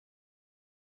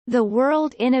The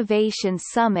World Innovation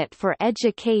Summit for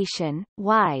Education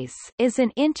 (WISE) is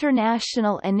an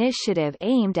international initiative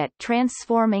aimed at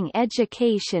transforming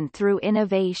education through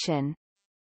innovation.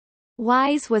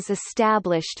 WISE was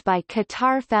established by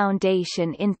Qatar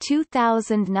Foundation in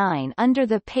 2009 under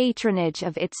the patronage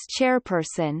of its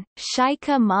chairperson,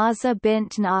 Sheikha Maza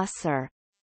bint Nasser.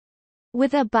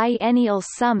 With a biennial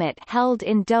summit held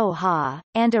in Doha,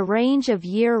 and a range of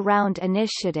year-round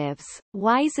initiatives,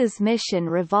 WISE's mission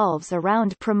revolves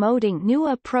around promoting new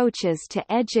approaches to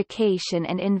education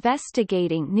and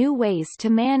investigating new ways to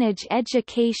manage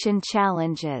education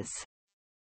challenges.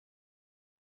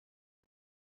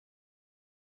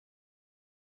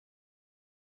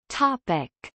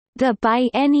 Topic: The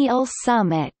Biennial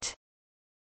Summit.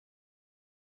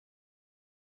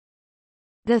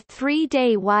 The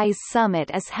three-day WISE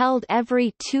Summit is held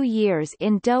every 2 years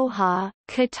in Doha,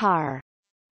 Qatar.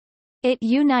 It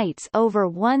unites over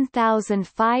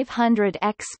 1,500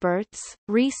 experts,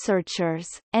 researchers,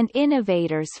 and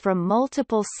innovators from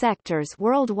multiple sectors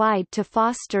worldwide to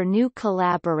foster new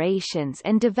collaborations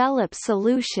and develop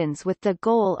solutions with the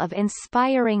goal of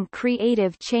inspiring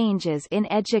creative changes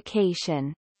in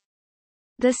education.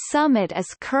 The summit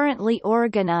is currently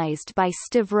organized by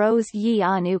Stavros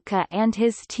Yiannouka and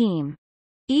his team.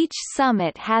 Each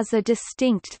summit has a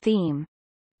distinct theme.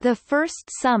 The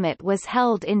first summit was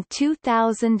held in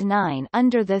 2009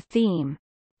 under the theme,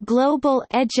 "Global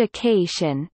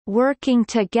Education, Working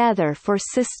Together for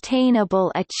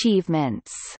Sustainable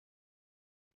Achievements."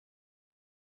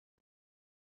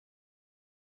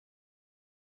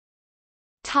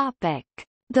 Topic: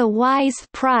 The WISE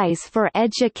Prize for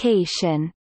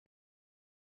Education.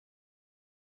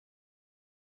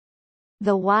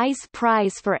 The WISE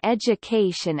Prize for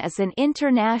Education is an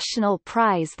international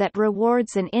prize that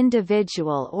rewards an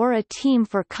individual or a team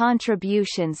for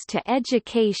contributions to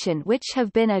education which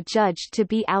have been adjudged to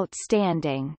be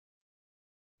outstanding.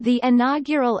 The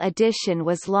inaugural edition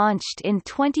was launched in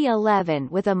 2011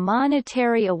 with a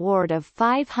monetary award of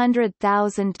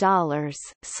 $500,000.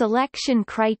 Selection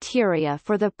criteria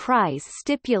for the prize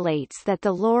stipulates that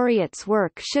the laureate's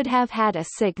work should have had a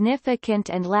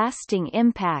significant and lasting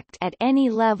impact at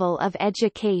any level of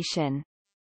education.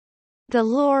 The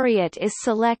laureate is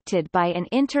selected by an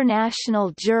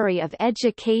international jury of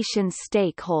education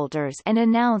stakeholders and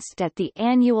announced at the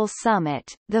annual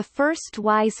summit. The first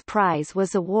WISE Prize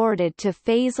was awarded to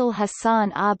Faisal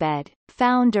Hassan Abed,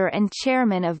 founder and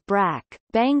chairman of BRAC,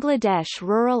 Bangladesh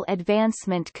Rural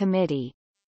Advancement Committee.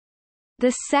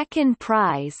 The second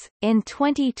prize, in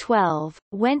 2012,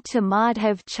 went to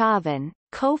Madhav Chavan,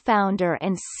 co-founder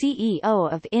and CEO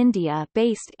of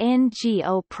India-based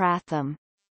NGO Pratham.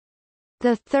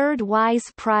 The third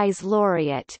WISE Prize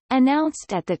laureate,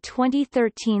 announced at the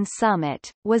 2013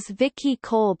 summit, was Vicky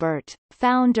Colbert,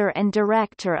 founder and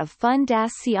director of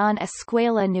Fundación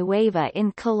Escuela Nueva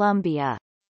in Colombia.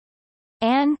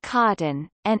 Anne Cotton,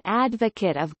 an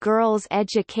advocate of girls'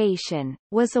 education,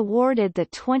 was awarded the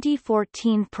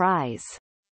 2014 prize.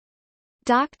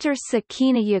 Dr.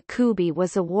 Sakina Yakubi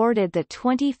was awarded the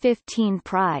 2015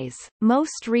 prize.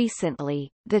 Most recently,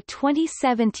 the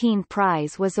 2017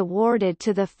 prize was awarded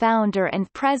to the founder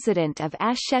and president of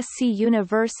Ashesi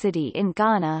University in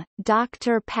Ghana,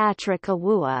 Dr. Patrick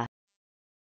Awuah.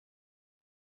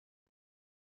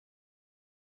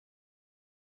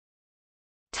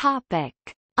 Topic: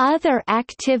 Other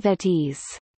activities.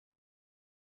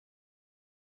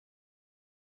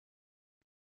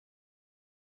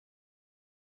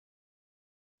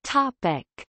 Topic: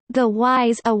 The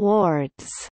WISE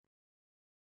Awards.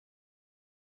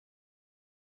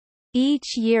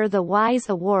 Each year the WISE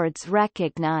Awards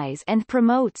recognize and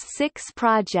promote 6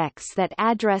 projects that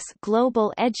address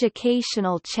global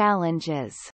educational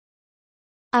challenges.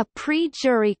 A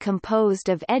pre-jury composed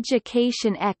of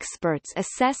education experts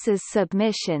assesses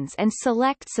submissions and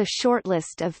selects a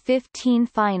shortlist of 15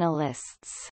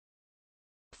 finalists.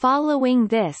 Following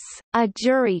this, a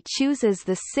jury chooses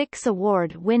the 6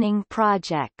 award-winning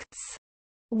projects.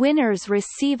 Winners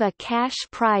receive a cash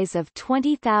prize of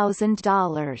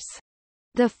 $20,000.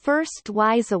 The first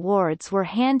WISE Awards were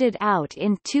handed out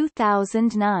in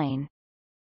 2009.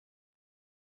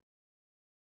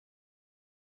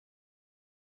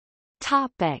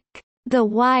 Topic: The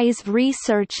WISE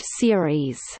Research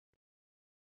Series.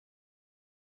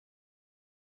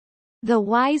 The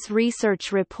WISE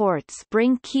research reports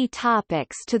bring key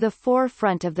topics to the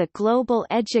forefront of the global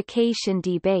education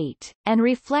debate, and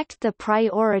reflect the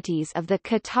priorities of the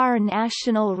Qatar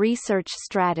National Research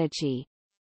Strategy.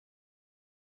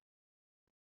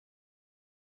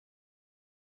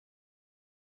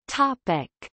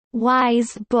 Topic: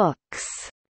 WISE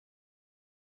Books.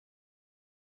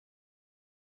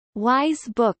 WISE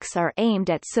books are aimed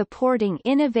at supporting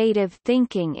innovative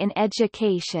thinking in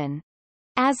education.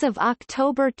 As of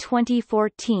October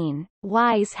 2014,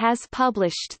 WISE has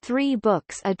published 3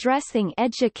 books addressing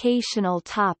educational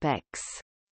topics.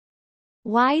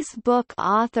 WISE book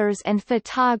authors and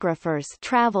photographers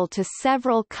travel to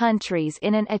several countries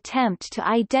in an attempt to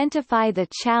identify the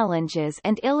challenges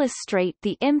and illustrate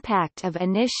the impact of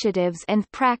initiatives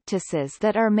and practices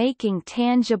that are making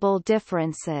tangible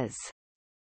differences.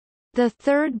 The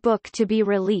third book to be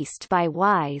released by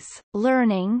WISE,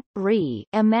 Learning,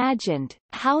 Re-Imagined,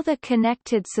 How the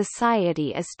Connected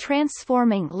Society is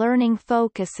Transforming Learning,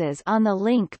 focuses on the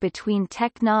link between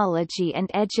technology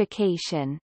and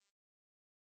education.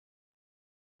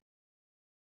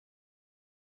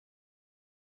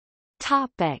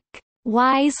 Topic: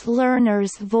 WISE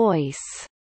Learner's Voice.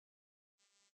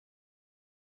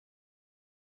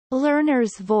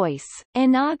 Learner's Voice,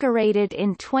 inaugurated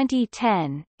in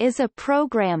 2010, is a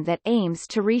program that aims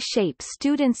to reshape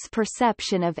students'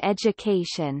 perception of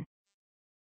education.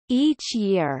 Each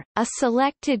year, a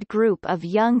selected group of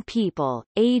young people,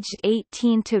 aged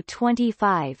 18 to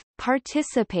 25,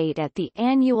 participate at the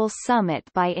annual summit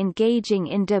by engaging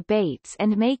in debates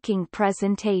and making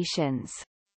presentations.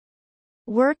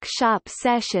 Workshop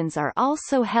sessions are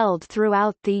also held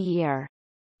throughout the year.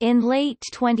 In late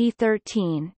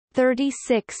 2013,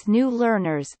 36 new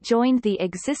learners joined the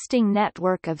existing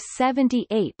network of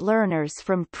 78 learners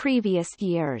from previous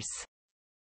years.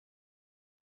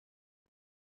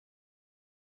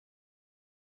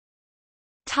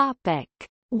 Topic: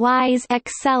 WISE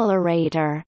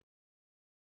Accelerator.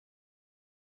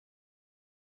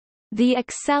 The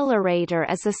Accelerator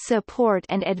is a support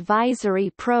and advisory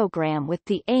program with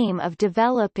the aim of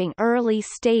developing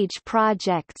early-stage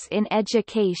projects in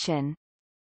education.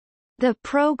 The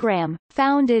program,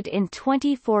 founded in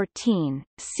 2014,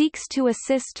 seeks to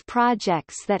assist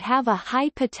projects that have a high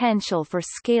potential for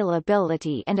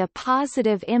scalability and a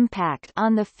positive impact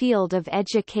on the field of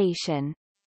education.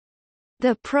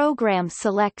 The program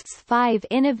selects 5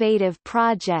 innovative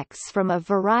projects from a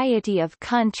variety of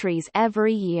countries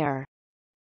every year.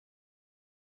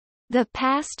 The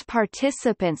past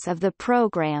participants of the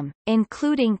program,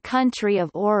 including country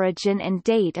of origin and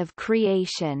date of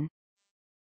creation.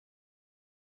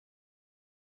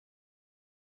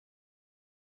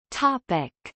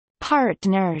 Topic: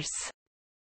 Partners.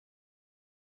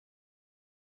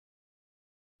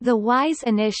 The WISE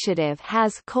initiative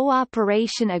has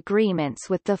cooperation agreements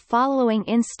with the following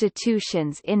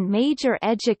institutions in major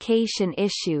education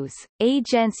issues: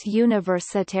 Agence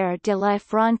Universitaire de la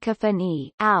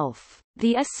Francophonie (AUF),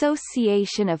 the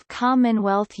Association of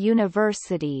Commonwealth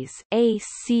Universities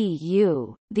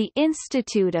 (ACU), the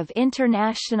Institute of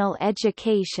International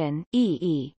Education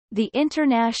EE, the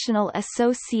International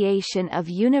Association of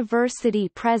University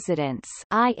Presidents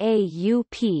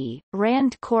IAUP,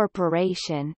 RAND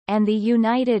Corporation, and the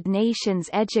United Nations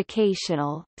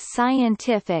Educational,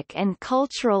 Scientific and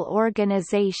Cultural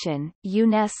Organization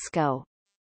UNESCO.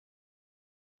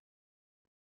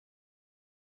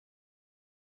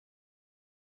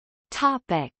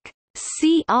 Topic: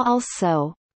 See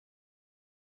also: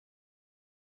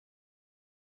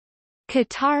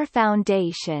 Qatar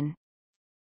Foundation,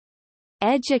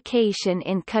 Education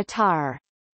in Qatar,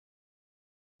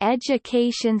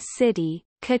 Education City,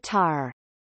 Qatar.